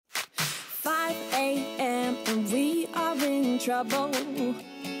and we are in trouble,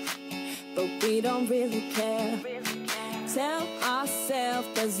 but we don't really care. Tell ourselves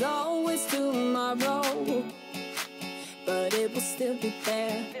there's always tomorrow, but it will still be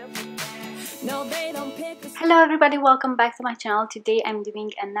there. No, they don't pick us. Hello everybody, welcome back to my channel. Today I'm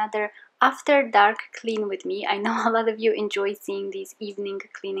doing another after dark clean with me. I know a lot of you enjoy seeing these evening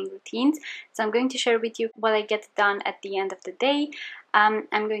cleaning routines, so I'm going to share with you what I get done at the end of the day. I'm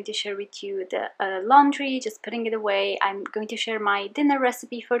going to share with you the laundry, just putting it away. I'm going to share my dinner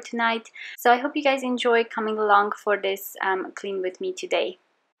recipe for tonight. So I hope you guys enjoy coming along for this clean with me today.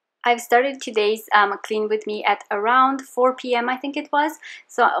 I've started today's clean with me at around 4 p.m. I think it was.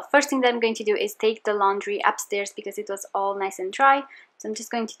 So first thing that I'm going to do is take the laundry upstairs because it was all nice and dry. So I'm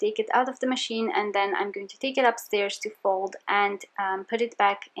just going to take it out of the machine, and then I'm going to take it upstairs to fold and put it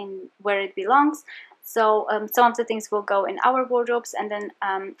back in where it belongs. So some of the things will go in our wardrobes, and then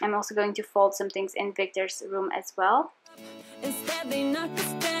I'm also going to fold some things in Victor's room as well. Instead they knock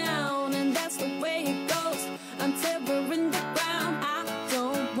us down, and that's the way it goes until we're in the ground. I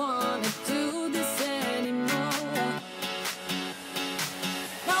don't want to do this anymore.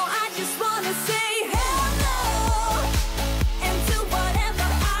 No, I just want to say hell no and do whatever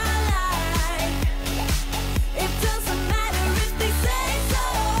I like. It doesn't matter if they say so,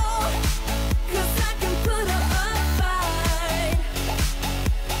 'cause I can put up a fight.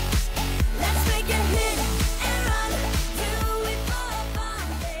 Let's make a hit and run, do it for fun.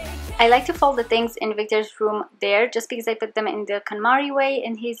 I like to fold the things in Victor's room there just because I put them in the KonMari way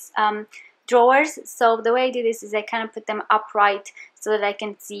in his drawers. So the way I do this is I kind of put them upright so that I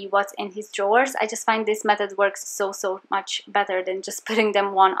can see what's in his drawers. I just find this method works so much better than just putting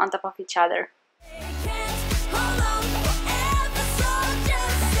them one on top of each other.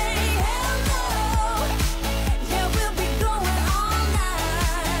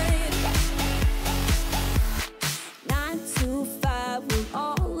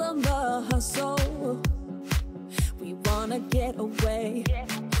 Get away,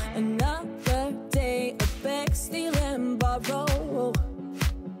 another day of beg, steal and borrow,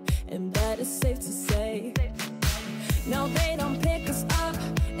 and that is safe to say. No, they don't pick us up,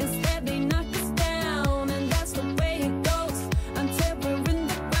 instead they knock us down, and that's the way it goes until we're in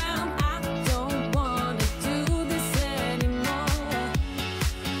the ground. I don't want to do this anymore.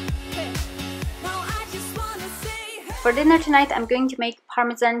 Hey. No, I just want to say hey. For dinner tonight, I'm going to make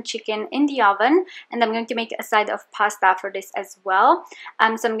Parmesan chicken in the oven, and I'm going to make a side of pasta for this as well.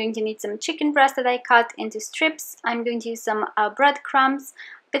 So I'm going to need some chicken breast that I cut into strips. I'm going to use some breadcrumbs,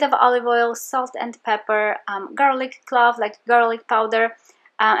 a bit of olive oil, salt and pepper, garlic clove, like garlic powder,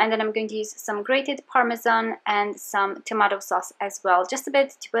 and then I'm going to use some grated Parmesan and some tomato sauce as well, just a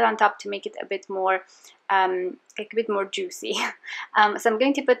bit to put on top to make it a bit more juicy. So I'm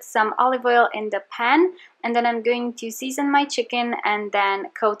going to put some olive oil in the pan, and then I'm going to season my chicken and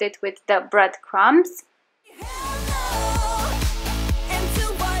then coat it with the breadcrumbs.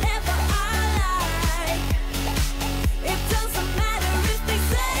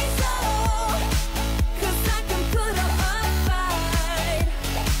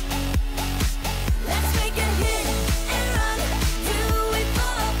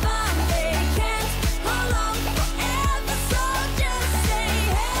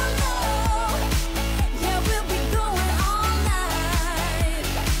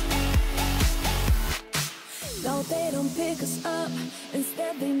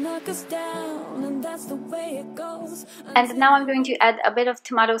 And now I'm going to add a bit of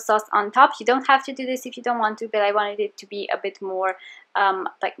tomato sauce on top. You don't have to do this if you don't want to, but I wanted it to be a bit more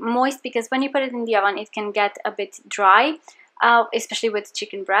like moist, because when you put it in the oven it can get a bit dry, especially with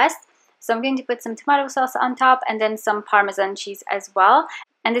chicken breast. So I'm going to put some tomato sauce on top and then some Parmesan cheese as well,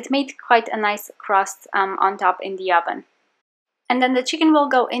 and it made quite a nice crust on top in the oven. And then the chicken will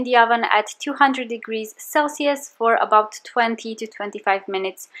go in the oven at 200 degrees Celsius for about 20 to 25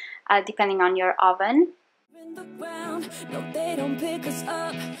 minutes, depending on your oven. In the ground, no, they don't pick us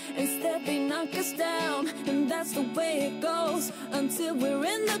up, instead they knock us down, and that's the way it goes until we're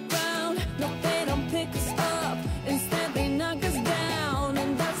in the ground. No, they don't pick us up, instead they knock us down,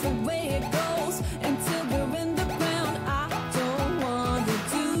 and that's the way it goes until we're in the ground. I don't want to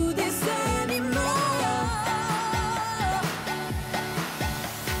do this anymore.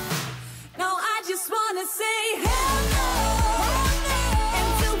 No, I just want to say hell no.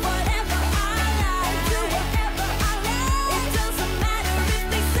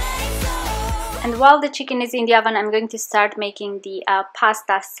 And while the chicken is in the oven, I'm going to start making the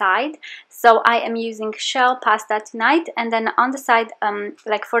pasta side. So I am using shell pasta tonight, and then on the side,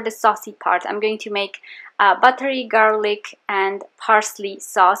 like for the saucy part, I'm going to make buttery garlic and parsley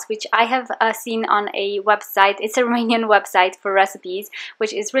sauce, which I have seen on a website. It's a Romanian website for recipes,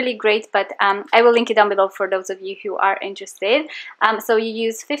 which is really great, but I will link it down below for those of you who are interested. So you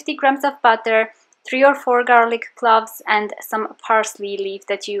use 50 grams of butter, 3 or 4 garlic cloves, and some parsley leaf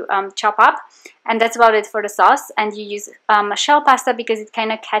that you chop up, and that's about it for the sauce. And you use shell pasta because it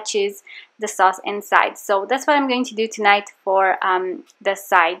kind of catches the sauce inside. So that's what I'm going to do tonight for the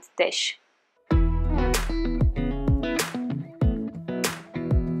side dish.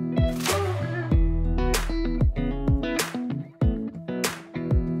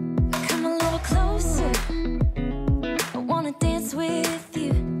 Come a little closer, I wanna dance with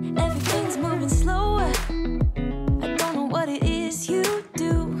you. Everything's moving slower, I don't know what it is you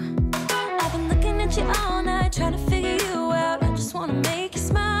do. I've been looking at you all night, trying to figure you out. I just wanna make you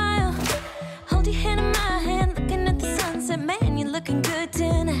smile. Hold your hand in my hand, looking at the sunset. Man, you're looking good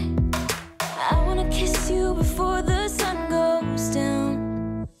tonight. I wanna kiss you before the sun goes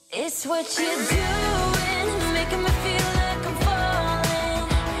down. It's what you're doing, it's making me feel like I'm falling.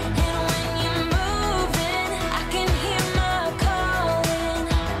 And when you're moving, I can hear my calling.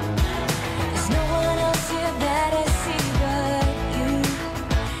 There's no one else here that I see but you.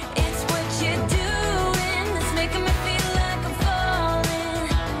 It's what you're doing, it's making me feel like I'm falling.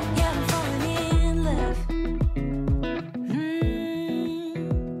 Yeah, I'm falling in love.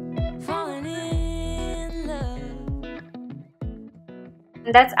 Falling in love.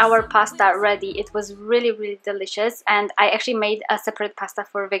 That's our pasta ready. It was really delicious, and I actually made a separate pasta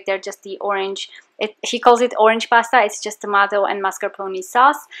for Victor, just the orange. He calls it orange pasta. It's just tomato and mascarpone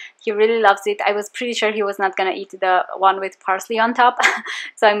sauce. He really loves it. I was pretty sure he was not gonna eat the one with parsley on top,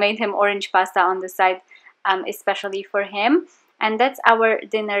 so I made him orange pasta on the side, especially for him. And that's our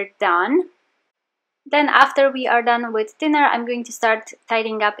dinner done. Then after we are done with dinner, I'm going to start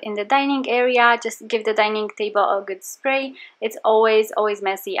tidying up in the dining area. Just give the dining table a good spray. It's always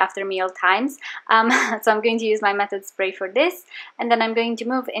messy after meal times. So I'm going to use my method spray for this. And then I'm going to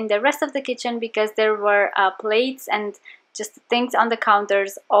move in the rest of the kitchen because there were plates and just things on the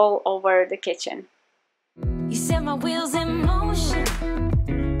counters all over the kitchen. You set my wheels in motion,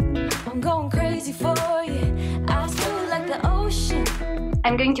 I'm going crazy for you. I feel like the ocean.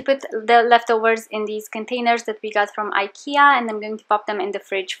 I'm going to put the leftovers in these containers that we got from IKEA, and I'm going to pop them in the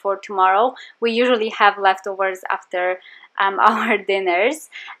fridge for tomorrow. We usually have leftovers after our dinners.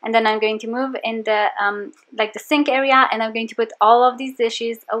 And then I'm going to move in the like the sink area, and I'm going to put all of these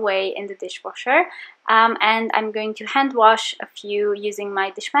dishes away in the dishwasher. And I'm going to hand wash a few using my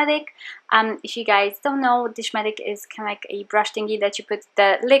Dishmatic. If you guys don't know, Dishmatic is kind of like a brush thingy that you put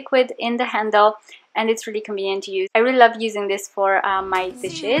the liquid in the handle, and it's really convenient to use. I really love using this for my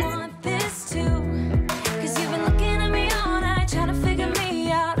dishes.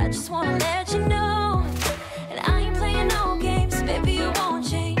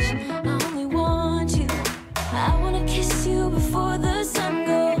 Before the sun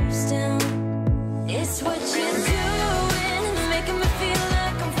goes down, it's what you're doing, it's making me feel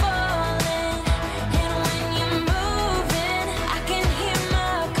like I'm falling. And when you're moving, I can hear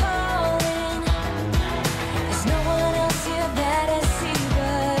my calling. There's no one else here that I see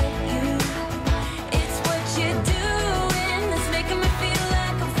but you. It's what you're doing, it's making me feel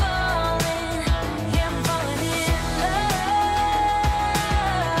like I'm falling. Yeah, I'm falling in love.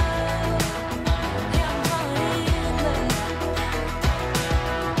 Yeah, I'm falling in love.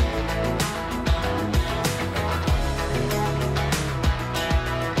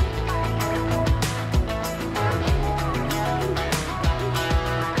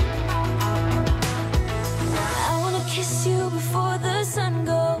 I wanna kiss you before the sun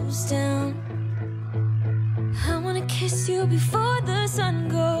goes down. I wanna kiss you before the sun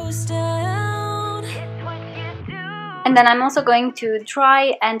goes down. And then I'm also going to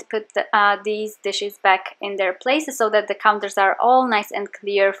dry and put these dishes back in their places so that the counters are all nice and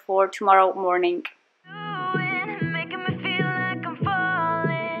clear for tomorrow morning. Making me feel like I'm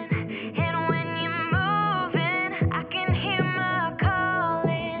falling. And when you're moving, I can hear my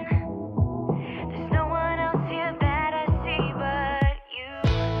calling. There's no one else here that I see but you.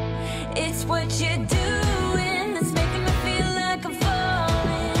 It's what you're doing that's making me feel like I'm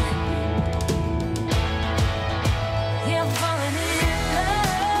falling. Yeah, I'm falling in love.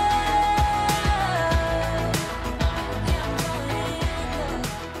 Yeah, I'm falling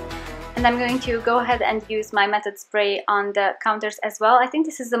in love. And I'm going to go ahead and use my method spray on the counters as well. I think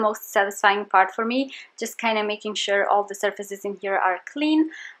this is the most satisfying part for me, just kind of making sure all the surfaces in here are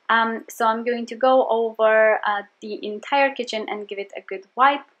clean. So I'm going to go over the entire kitchen and give it a good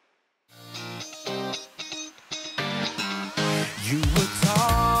wipe. You were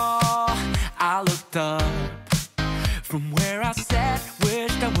tall, I looked up. From where I sat,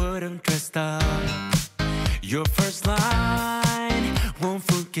 wished I would have dressed up. Your first line, won't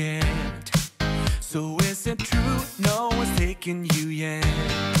forget. So is it true, no one's taking you yet?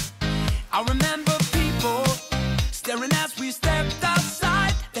 I remember people staring as we stepped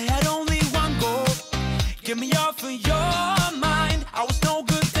outside. They had only one goal, get me off of your mind. I was no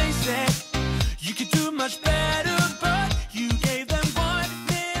good, they said. You could do much better, but you gave them one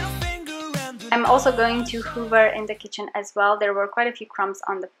little finger and I'm also going to hoover in the kitchen as well. There were quite a few crumbs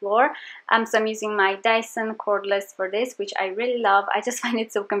on the floor. So I'm using my Dyson cordless for this, which I really love. I just find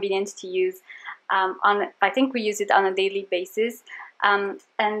it so convenient to use. I think we use it on a daily basis. And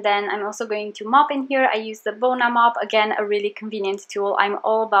then I'm also going to mop in here. I use the Bona mop, again a really convenient tool. I'm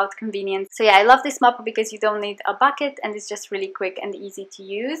all about convenience. So yeah, I love this mop because you don't need a bucket and it's just really quick and easy to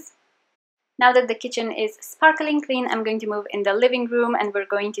use. Now that the kitchen is sparkling clean, I'm going to move in the living room and we're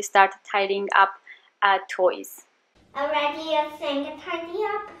going to start tidying up toys. Already a thing tidy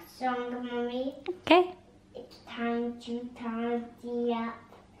up song, Mommy. Okay. It's time to tidy up.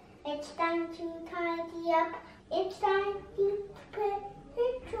 It's time to tidy up. It's time to put the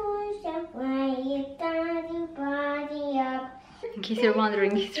toys away. It's time to body up. In case you're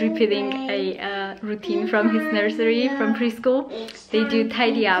wondering, he's repeating a routine from his nursery, from preschool. They do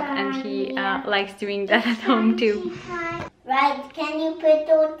tidy up and he likes doing that at home too. Right, can you put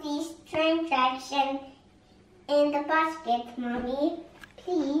all these transactions in the basket, Mommy?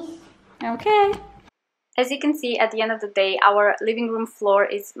 Please. Okay. As you can see, at the end of the day, our living room floor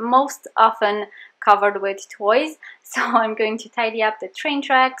is most often covered with toys. So I'm going to tidy up the train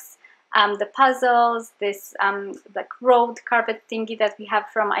tracks, the puzzles, this like road carpet thingy that we have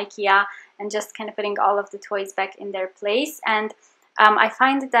from IKEA, and just kind of putting all of the toys back in their place. And I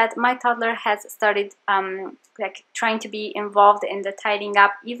find that my toddler has started like trying to be involved in the tidying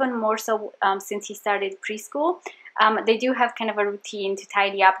up even more so since he started preschool. They do have kind of a routine to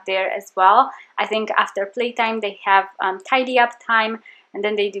tidy up there as well. I think after playtime they have tidy up time, and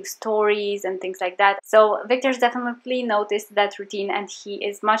then they do stories and things like that. So Victor's definitely noticed that routine and he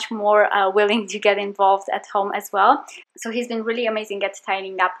is much more willing to get involved at home as well. So he's been really amazing at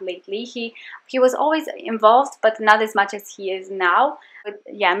tidying up lately. He was always involved, but not as much as he is now. But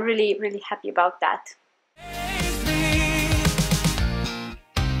yeah, I'm really, really happy about that.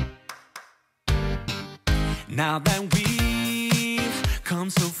 Now that we've come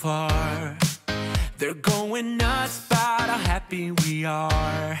so far, they're going nuts about how happy we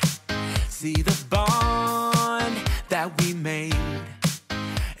are. See the bond that we made.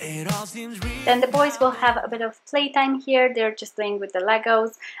 It all seems real. Then the boys will have a bit of playtime here. They're just playing with the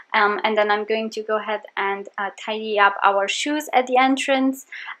Legos. And then I'm going to go ahead and tidy up our shoes at the entrance.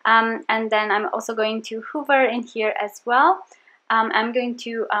 And then I'm also going to hoover in here as well. I'm going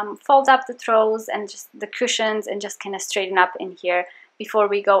to fold up the throws and just the cushions and just kind of straighten up in here before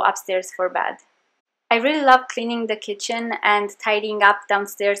we go upstairs for bed. I really love cleaning the kitchen and tidying up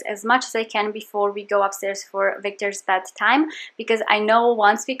downstairs as much as I can before we go upstairs for Victor's bedtime, because I know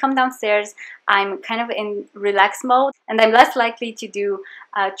once we come downstairs I'm kind of in relax mode and I'm less likely to do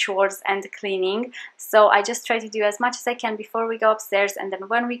chores and cleaning. So I just try to do as much as I can before we go upstairs, and then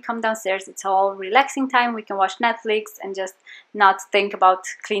when we come downstairs it's all relaxing time. We can watch Netflix and just not think about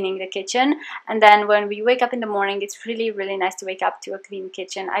cleaning the kitchen. And then when we wake up in the morning, it's really, really nice to wake up to a clean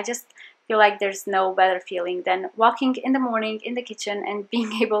kitchen. I just feel like there's no better feeling than walking in the morning in the kitchen and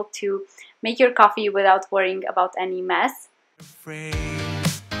being able to make your coffee without worrying about any mess.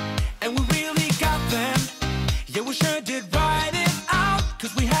 And we really got them. Yeah, we sure did write it out,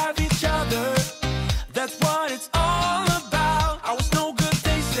 'cause we have each other. That's what it's all about. I was no good,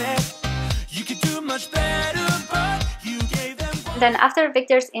 they said. You could do much better, but you gave them one. Then after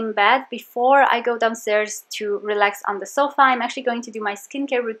Victor's in bed, before I go downstairs to relax on the sofa, I'm actually going to do my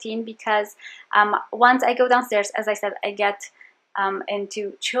skincare routine, because once I go downstairs, as I said, I get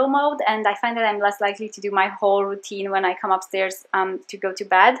into chill mode, and I find that I'm less likely to do my whole routine when I come upstairs to go to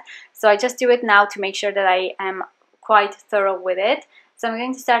bed. So I just do it now to make sure that I am quite thorough with it. So I'm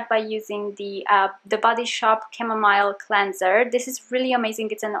going to start by using the Body Shop Chamomile Cleanser. This is really amazing.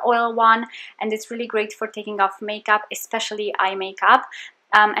 It's an oil one, and it's really great for taking off makeup, especially eye makeup.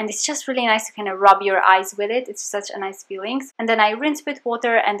 And it's just really nice to kind of rub your eyes with it. It's such a nice feeling. And then I rinse with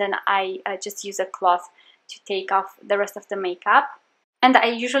water, and then I just use a cloth to take off the rest of the makeup. And I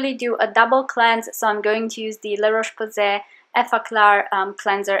usually do a double cleanse, so I'm going to use the La Roche-Posay Effaclar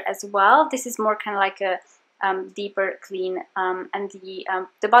cleanser as well. This is more kind of like a deeper clean, and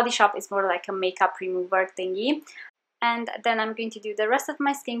the Body Shop is more like a makeup remover thingy. And then I'm going to do the rest of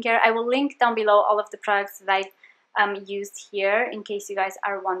my skincare. I will link down below all of the products that I've used here in case you guys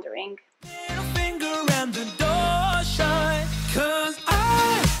are wondering.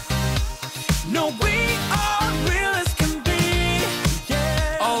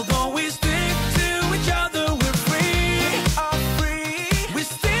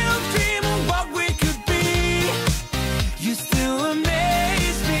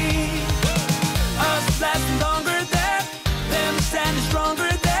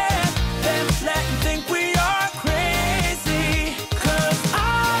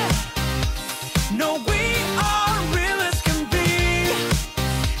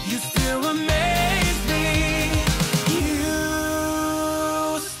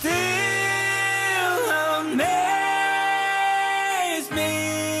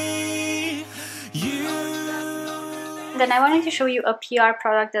 Then I wanted to show you a PR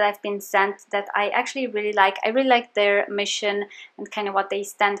product that I've been sent that I actually really like. I really like their mission and kind of what they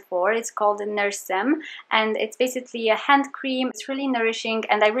stand for. It's called Nursem, and it's basically a hand cream. It's really nourishing,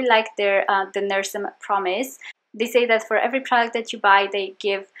 and I really like their the Nursem promise. They say that for every product that you buy, they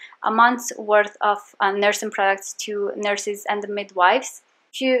give a month's worth of Nursem products to nurses and midwives.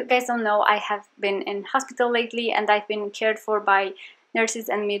 If you guys don't know, I have been in hospital lately, and I've been cared for by nurses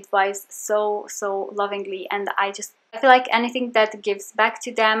and midwives so lovingly, and I feel like anything that gives back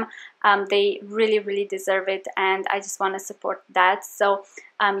to them, they really deserve it, and I just want to support that. So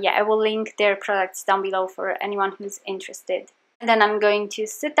yeah, I will link their products down below for anyone who's interested. And then I'm going to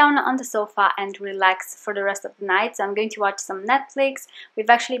sit down on the sofa and relax for the rest of the night. So I'm going to watch some Netflix.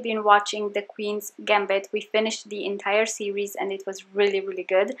 We've actually been watching The Queen's Gambit. We finished the entire series and it was really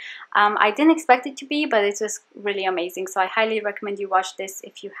good. I didn't expect it to be, but it was really amazing. So I highly recommend you watch this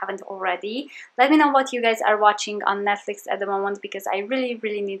if you haven't already. Let me know what you guys are watching on Netflix at the moment, because I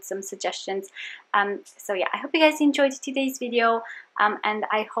really need some suggestions. So yeah, I hope you guys enjoyed today's video, and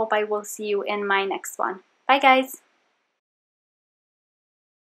I hope I will see you in my next one. Bye guys!